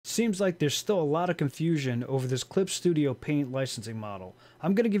Seems like there's still a lot of confusion over this Clip Studio Paint licensing model.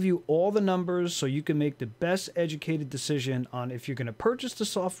 I'm going to give you all the numbers so you can make the best educated decision on if you're going to purchase the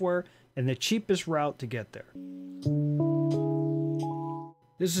software and the cheapest route to get there.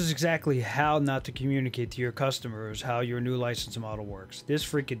 This is exactly how not to communicate to your customers how your new license model works. This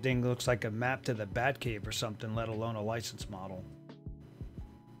freaking thing looks like a map to the Batcave or something, let alone a license model.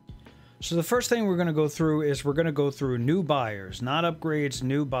 So the first thing we're going to go through is we're going to go through new buyers, not upgrades,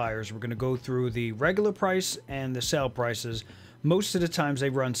 new buyers. We're going to go through the regular price and the sale prices. Most of the times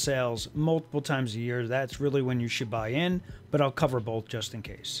they run sales multiple times a year. That's really when you should buy in, but I'll cover both just in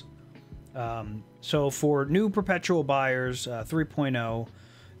case. So for new perpetual buyers, 3.0,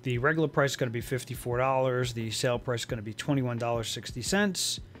 the regular price is going to be $54. The sale price is going to be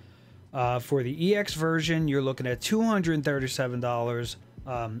 $21.60. For the EX version, you're looking at $237.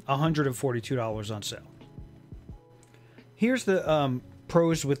 $142 on sale. Here's the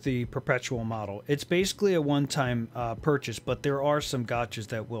pros with the perpetual model. It's basically a one-time purchase, but there are some gotchas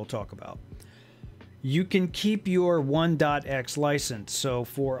that we'll talk about. You can keep your 1.x license. So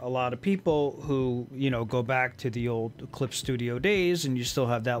for a lot of people who, go back to the old Clip Studio days and you still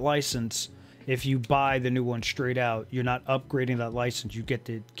have that license, if you buy the new one straight out, you're not upgrading that license. You get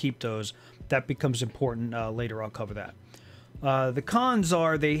to keep those. That becomes important later. I'll cover that. The cons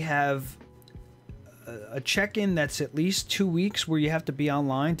are they have a check-in that's at least 2 weeks where you have to be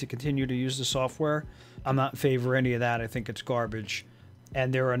online to continue to use the software. I'm not in favor of any of that. I think it's garbage.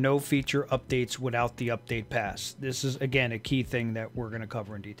 And there are no feature updates without the update pass. This is, again, a key thing that we're going to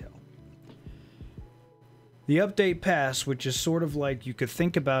cover in detail. The update pass, which is sort of like, you could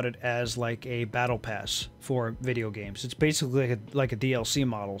think about it as like a battle pass for video games. It's basically like a DLC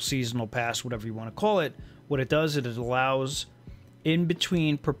model, seasonal pass, whatever you want to call it. What it does is it allows in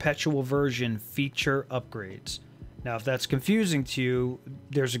between perpetual version feature upgrades. Now, if that's confusing to you,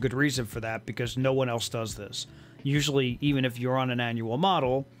 there's a good reason for that, because no one else does this. Usually, even if you're on an annual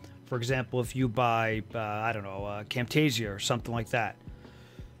model, for example, if you buy, Camtasia or something like that,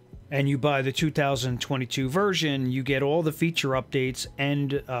 and you buy the 2022 version, you get all the feature updates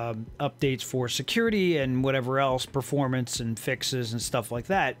and updates for security and whatever else, performance and fixes and stuff like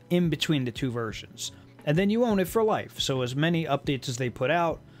that in between the two versions. And then you own it for life. So as many updates as they put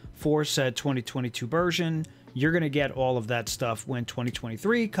out for said 2022 version, you're going to get all of that stuff when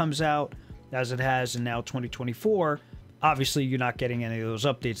 2023 comes out, as it has in now 2024. Obviously, you're not getting any of those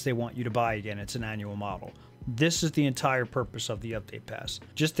updates. They want you to buy again. It's an annual model. This is the entire purpose of the update pass,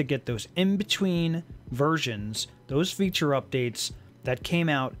 just to get those in-between versions, those feature updates that came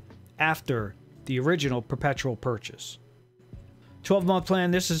out after the original perpetual purchase. 12-month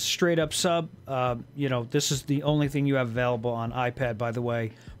plan, this is straight up sub. This is the only thing you have available on iPad, by the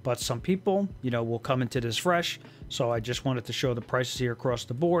way. But some people, will come into this fresh. So I just wanted to show the prices here across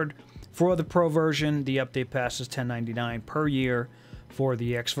the board. For the Pro version, the update pass is $10.99 per year. For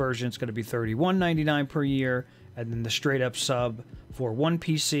the X version, it's going to be $31.99 per year. And then the straight up sub for one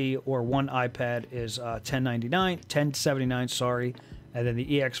PC or one iPad is $10.79, sorry. And then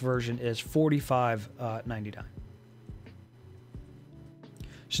the EX version is $45.99.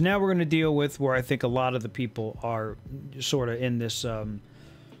 So now we're going to deal with where I think a lot of the people are sort of in this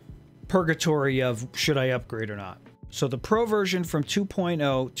purgatory of should I upgrade or not. So the Pro version from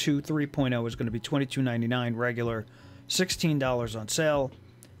 2.0 to 3.0 is going to be $22.99 regular, $16 on sale.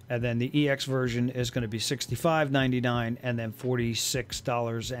 And then the EX version is going to be $65.99 and then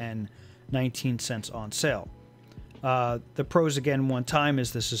 $46.19 on sale. The pros, again, one time,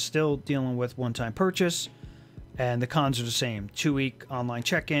 is this is still dealing with one-time purchase. And the cons are the same. 2-week online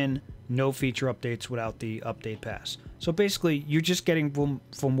check-in, no feature updates without the update pass. So basically, you're just getting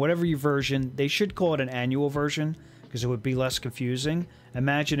from whatever your version. They should call it an annual version because it would be less confusing.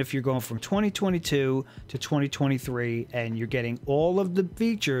 Imagine if you're going from 2022 to 2023 and you're getting all of the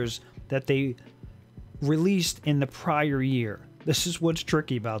features that they released in the prior year. This is what's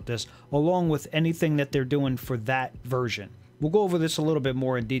tricky about this, along with anything that they're doing for that version. We'll go over this a little bit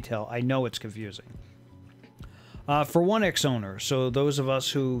more in detail. I know it's confusing. For 1X owner, so those of us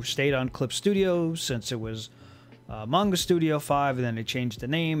who stayed on Clip Studio since it was Manga Studio 5, and then they changed the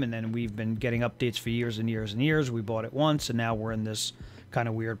name, and then we've been getting updates for years and years and years. We bought it once, and now we're in this kind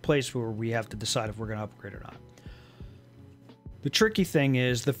of weird place where we have to decide if we're going to upgrade or not. The tricky thing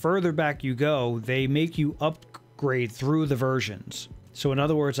is, the further back you go, they make you upgrade through the versions. So in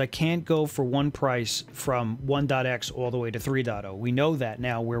other words, I can't go for one price from 1.x all the way to 3.0. We know that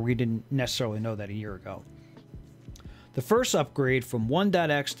now, where we didn't necessarily know that a year ago. The first upgrade from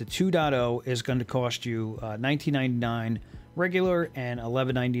 1.x to 2.0 is going to cost you $19.99 regular and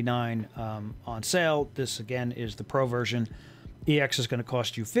 $11.99 on sale. This, again, is the Pro version. EX is going to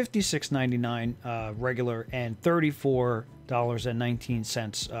cost you $56.99 regular and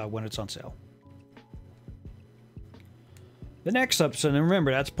 $34.19 when it's on sale. The next episode, and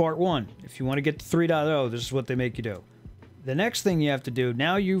remember, that's part 1. If you want to get to 3.0, this is what they make you do. The next thing you have to do,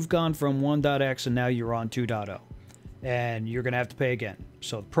 now you've gone from 1.x and now you're on 2.0. And you're going to have to pay again.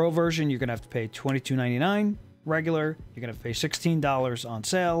 So the Pro version, you're going to have to pay $22.99 regular. You're going to pay $16 on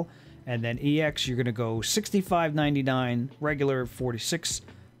sale. And then EX, you're going to go $65.99 regular,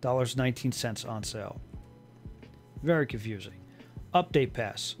 $46.19 on sale. Very confusing. Update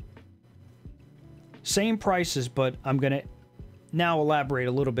pass. Same prices, but I'm going to now elaborate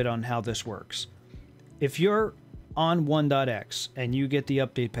a little bit on how this works. If you're on 1.x and you get the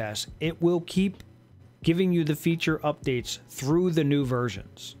update pass, it will keep giving you the feature updates through the new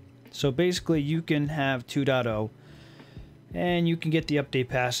versions. So basically you can have 2.0 and you can get the update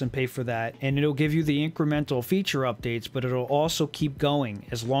pass and pay for that, and it'll give you the incremental feature updates, but it'll also keep going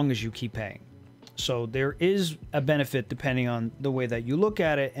as long as you keep paying. So there is a benefit depending on the way that you look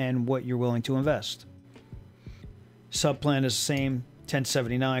at it and what you're willing to invest. Subplan is the same,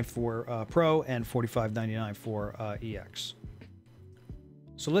 $10.79 for Pro and $45.99 for EX.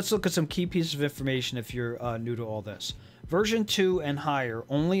 So let's look at some key pieces of information if you're new to all this. Version 2 and higher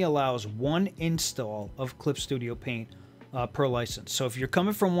only allows 1 install of Clip Studio Paint per license. So if you're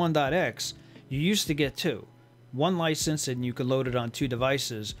coming from 1.x, you used to get 2. 1 license and you can load it on 2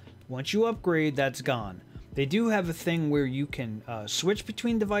 devices. Once you upgrade, that's gone. They do have a thing where you can switch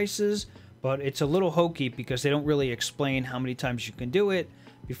between devices, but it's a little hokey because they don't really explain how many times you can do it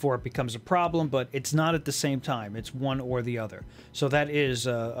before it becomes a problem, but it's not at the same time. It's one or the other. So that is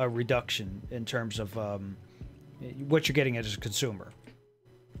a reduction in terms of what you're getting as a consumer.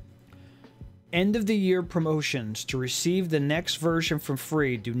 End of the year promotions to receive the next version for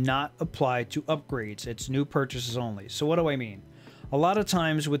free do not apply to upgrades. It's new purchases only. So what do I mean? A lot of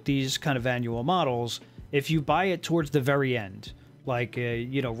times with these kind of annual models, if you buy it towards the very end, like,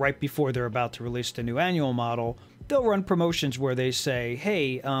 you know, right before they're about to release the new annual model, they'll run promotions where they say,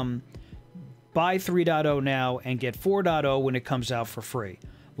 hey, buy 3.0 now and get 4.0 when it comes out for free.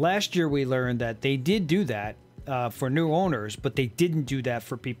 Last year we learned that they did do that for new owners, but they didn't do that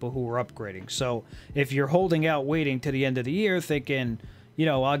for people who were upgrading. So if you're holding out waiting to the end of the year thinking, you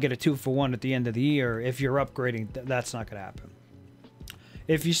know, I'll get a 2-for-1 at the end of the year, if you're upgrading, that's not going to happen.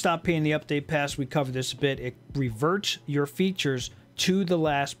 If you stop paying the update pass, we covered this a bit, it reverts your features to the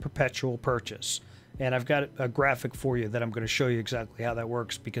last perpetual purchase. And I've got a graphic for you that I'm going to show you exactly how that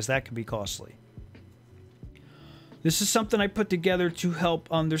works, because that can be costly. This is something I put together to help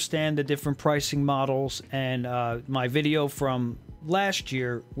understand the different pricing models, and my video from last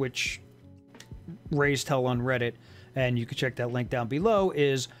year, which raised hell on Reddit, and you can check that link down below,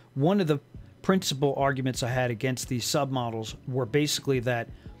 is one of the principal arguments I had against these submodels were basically that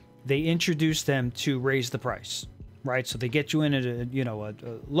they introduced them to raise the price, right? So they get you in at a, you know, a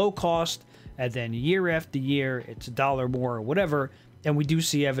low cost, and then year after year it's $1 more or whatever, and we do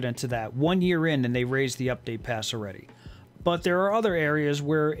see evidence of that. 1 year in and they raised the update pass already. But there are other areas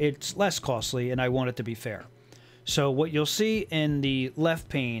where it's less costly, and I want it to be fair. So what you'll see in the left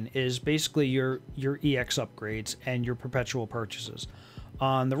pane is basically your EX upgrades and your perpetual purchases.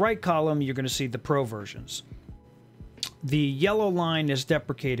 On the right column, you're going to see the Pro versions. The yellow line is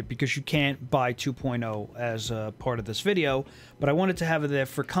deprecated because you can't buy 2.0 as a part of this video, but I wanted to have it there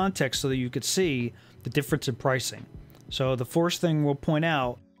for context so that you could see the difference in pricing. So the first thing we'll point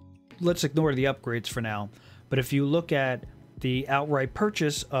out, let's ignore the upgrades for now, but if you look at the outright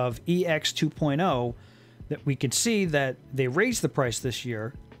purchase of EX 2.0, that we can see that they raised the price this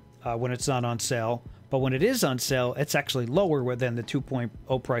year when it's not on sale, but when it is on sale, it's actually lower than the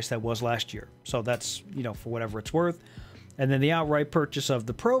 2.0 price that was last year. So that's, you know, for whatever it's worth. And then the outright purchase of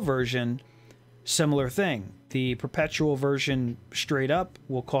the Pro version, similar thing. The perpetual version straight up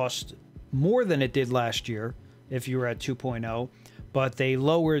will cost more than it did last year if you were at 2.0, but they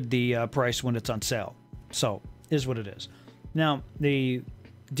lowered the price when it's on sale. So, is what it is. Now, the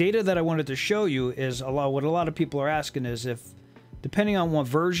data that I wanted to show you is what a lot of people are asking is, if depending on what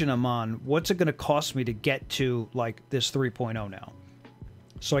version I'm on, what's it going to cost me to get to like this 3.0 now?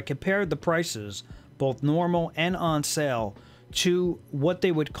 So I compared the prices, both normal and on sale, to what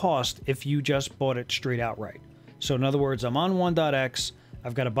they would cost if you just bought it straight outright. So in other words, I'm on 1.x,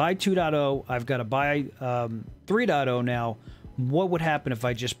 I've got to buy 2.0, I've got to buy 3.0 now. What would happen if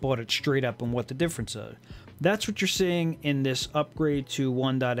I just bought it straight up, and what the difference is? That's what you're seeing in this upgrade to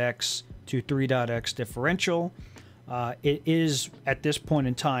 1.x to 3.x differential. It is, at this point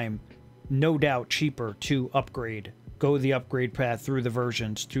in time, no doubt cheaper to upgrade, go the upgrade path through the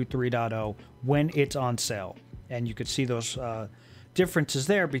versions to 3.0 when it's on sale. And you could see those differences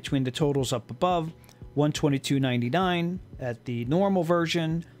there between the totals up above, $122.99 at the normal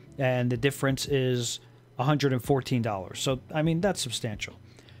version, and the difference is $114. So, I mean, that's substantial.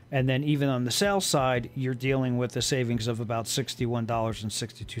 And then even on the sales side, you're dealing with a savings of about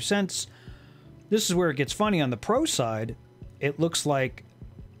 $61.62. This is where it gets funny. On the pro side, it looks like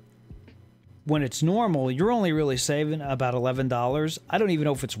when it's normal, you're only really saving about $11. I don't even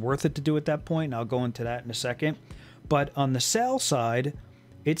know if it's worth it to do at that point, and I'll go into that in a second. But on the sale side,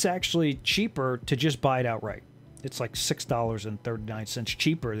 it's actually cheaper to just buy it outright. It's like $6.39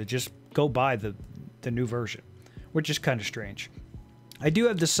 cheaper to just go buy the new version, which is kind of strange. I do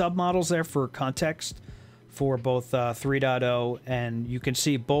have the submodels there for context for both 3.0, and you can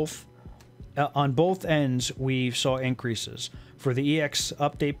see both on both ends we saw increases. For the EX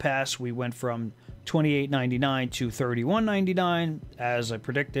update pass, we went from $28.99 to $31.99 as I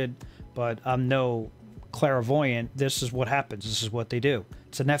predicted, but I'm no clairvoyant. This is what happens. This is what they do.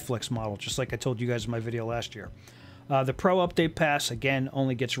 It's a Netflix model, just like I told you guys in my video last year. The Pro Update Pass, again,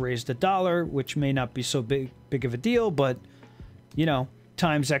 only gets raised $1, which may not be so big of a deal, but, you know,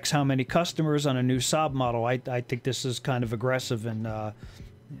 times X how many customers on a new sub model. I think this is kind of aggressive and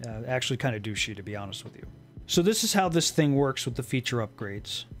actually kind of douchey, to be honest with you. So this is how this thing works with the feature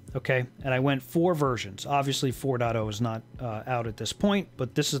upgrades, okay? And I went 4 versions. Obviously, 4.0 is not out at this point,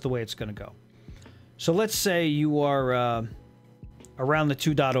 but this is the way it's going to go. So let's say you are around the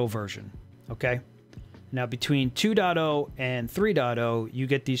 2.0 version, okay? Now, between 2.0 and 3.0, you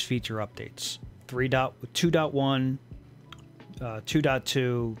get these feature updates. 2.1,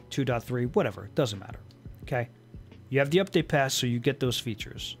 2.2, 2.3, whatever. It doesn't matter, okay? You have the update pass, so you get those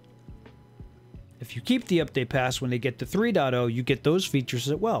features. If you keep the update pass, when they get to 3.0, you get those features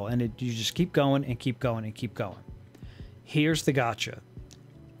as well. And you just keep going and keep going and keep going. Here's the gotcha.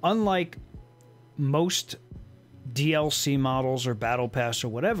 Unlike most DLC models or Battle Pass or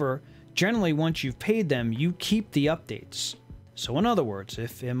whatever, generally, once you've paid them, you keep the updates. So in other words,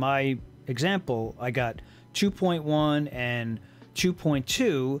 if in my example, I got 2.1 and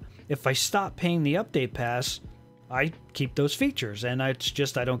 2.2, if I stop paying the update pass, I keep those features, and it's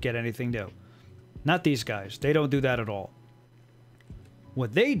just I don't get anything new. Not these guys. They don't do that at all.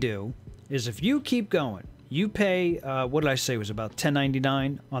 What they do is if you keep going, you pay, what did I say was about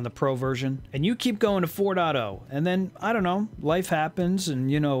 $10.99 on the Pro version, and you keep going to 4.0, and then, I don't know, life happens,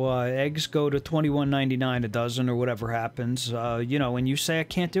 and, you know, eggs go to $21.99 a dozen or whatever happens, you know, and you say, I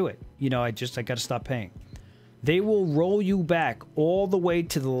can't do it. You know, I got to stop paying. They will roll you back all the way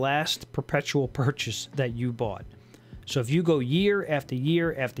to the last perpetual purchase that you bought. So if you go year after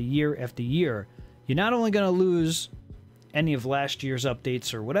year after year after year, you're not only going to lose any of last year's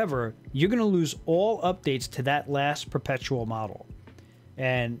updates or whatever, you're going to lose all updates to that last perpetual model.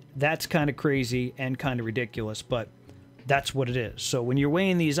 And that's kind of crazy and kind of ridiculous, but that's what it is. So when you're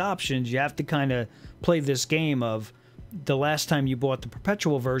weighing these options, you have to kind of play this game of the last time you bought the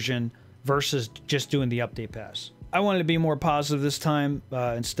perpetual version versus just doing the update pass. I wanted to be more positive this time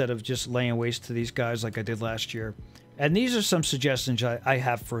instead of just laying waste to these guys like I did last year. And these are some suggestions I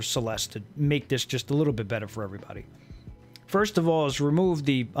have for Celeste to make this just a little bit better for everybody. First of all is remove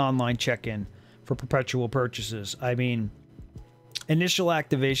the online check-in for perpetual purchases. I mean, initial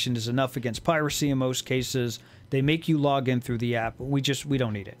activation is enough against piracy in most cases. They make you log in through the app. We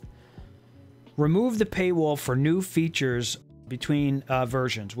don't need it. Remove the paywall for new features between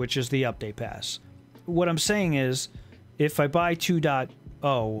versions, which is the update pass. What I'm saying is, if I buy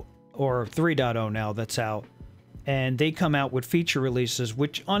 2.0 or 3.0 now that's out, and they come out with feature releases,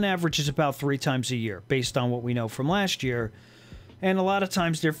 which on average is about 3 times a year, based on what we know from last year. And a lot of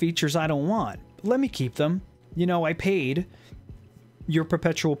times they're features I don't want. Let me keep them. You know, I paid your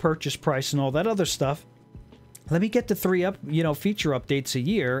perpetual purchase price and all that other stuff. Let me get the 3 feature updates a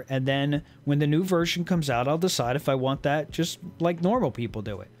year, and then when the new version comes out, I'll decide if I want that, just like normal people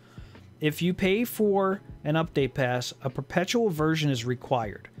do it. If you pay for an update pass, a perpetual version is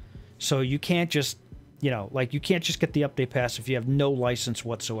required. So you can't just you can't just get the update pass if you have no license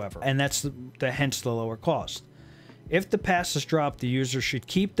whatsoever. And that's hence the lower cost. If the pass is dropped, the user should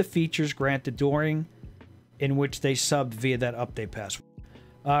keep the features granted during in which they subbed via that update pass.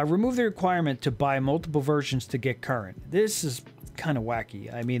 Remove the requirement to buy multiple versions to get current. This is kind of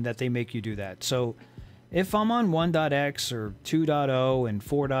wacky. I mean, that they make you do that. So if I'm on 1.x or 2.0 and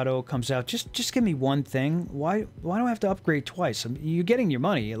 4.0 comes out, just give me one thing. Why do I have to upgrade twice? I mean, you're getting your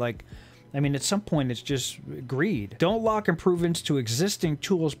money. I mean, at some point, it's just greed. Don't lock improvements to existing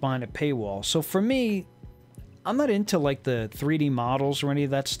tools behind a paywall. So for me, I'm not into like the 3D models or any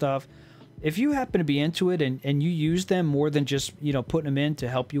of that stuff. If you happen to be into it and you use them more than just, you know, putting them in to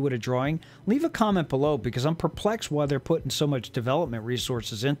help you with a drawing, leave a comment below, because I'm perplexed why they're putting so much development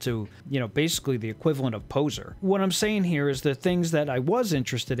resources into, you know, basically the equivalent of Poser. What I'm saying here is the things that I was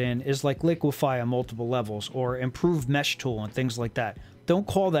interested in is like liquify on multiple levels or improve mesh tool and things like that. Don't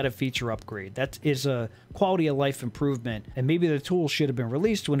call that a feature upgrade. That is a quality of life improvement, and maybe the tool should have been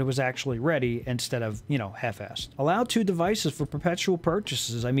released when it was actually ready instead of, you know, half-assed. Allow 2 devices for perpetual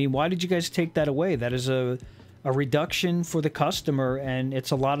purchases. I mean, why did you guys take that away? That is a reduction for the customer, and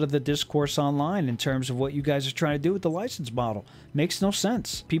it's a lot of the discourse online in terms of what you guys are trying to do with the license model. Makes no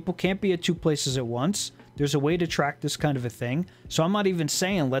sense. People can't be at 2 places at once. There's a way to track this kind of a thing. So I'm not even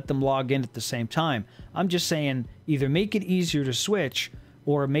saying let them log in at the same time. I'm just saying either make it easier to switch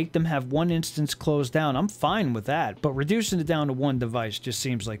or make them have one instance closed down. I'm fine with that, but reducing it down to 1 device just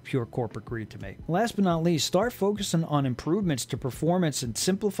seems like pure corporate greed to me. Last but not least, start focusing on improvements to performance and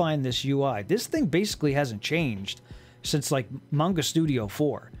simplifying this UI. This thing basically hasn't changed since like Manga Studio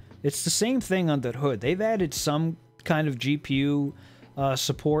 4. It's the same thing under the hood. They've added some kind of GPU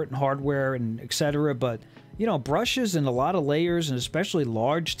support and hardware and etc., but you know, brushes and a lot of layers, and especially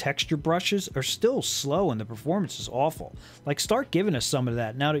large texture brushes, are still slow and the performance is awful. Like, start giving us some of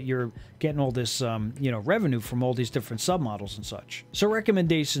that now that you're getting all this, you know, revenue from all these different submodels and such. So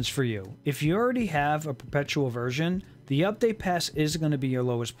recommendations for you. If you already have a perpetual version, the update pass is going to be your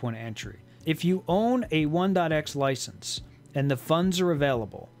lowest point of entry. If you own a 1.x license and the funds are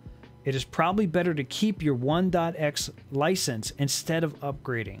available, it is probably better to keep your 1.x license instead of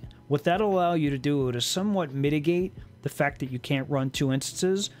upgrading. What that'll allow you to do is somewhat mitigate the fact that you can't run 2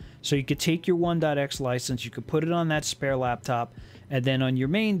 instances. So you could take your 1.x license, you could put it on that spare laptop, and then on your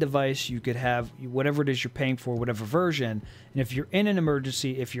main device, you could have whatever it is you're paying for, whatever version. And if you're in an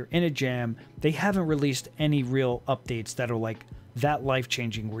emergency, if you're in a jam, they haven't released any real updates that are like that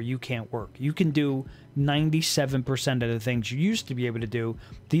life-changing where you can't work. You can do 97% of the things you used to be able to do.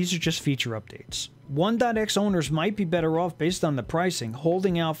 These are just feature updates. 1.x owners might be better off based on the pricing,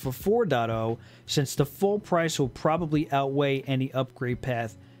 holding out for 4.0, since the full price will probably outweigh any upgrade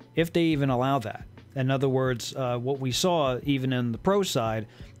path, if they even allow that. In other words, what we saw even in the pro side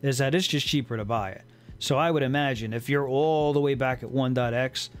is that it's just cheaper to buy it. So I would imagine if you're all the way back at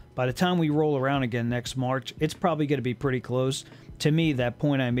 1.x, by the time we roll around again next March, it's probably going to be pretty close. To me, that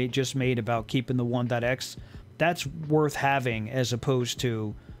point I just made about keeping the 1.x, that's worth having as opposed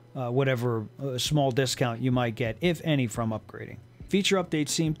to whatever small discount you might get, if any, from upgrading. Feature updates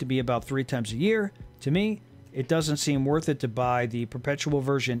seem to be about 3 times a year. To me, it doesn't seem worth it to buy the perpetual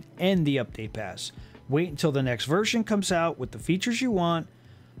version and the update pass. Wait until the next version comes out with the features you want.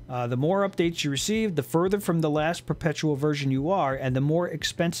 The more updates you receive, the further from the last perpetual version you are, and the more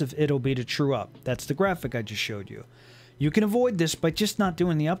expensive it'll be to true up. That's the graphic I just showed you. You can avoid this by just not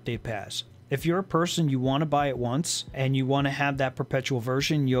doing the update pass. If you're a person, you want to buy it once, and you want to have that perpetual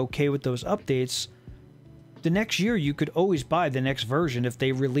version, you're okay with those updates, the next year you could always buy the next version if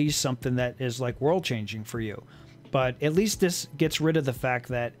they release something that is like world-changing for you. But at least this gets rid of the fact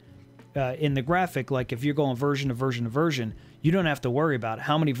that in the graphic, like if you're going version to version to version, you don't have to worry about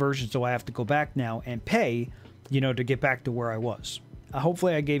how many versions do I have to go back now and pay, you know, to get back to where I was.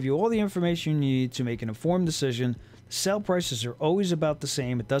 Hopefully I gave you all the information you need to make an informed decision. The sale prices are always about the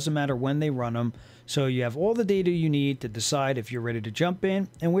same. It doesn't matter when they run them. So you have all the data you need to decide if you're ready to jump in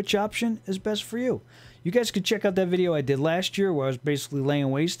and which option is best for you. You guys could check out that video I did last year where I was basically laying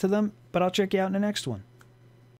waste to them, but I'll check you out in the next one.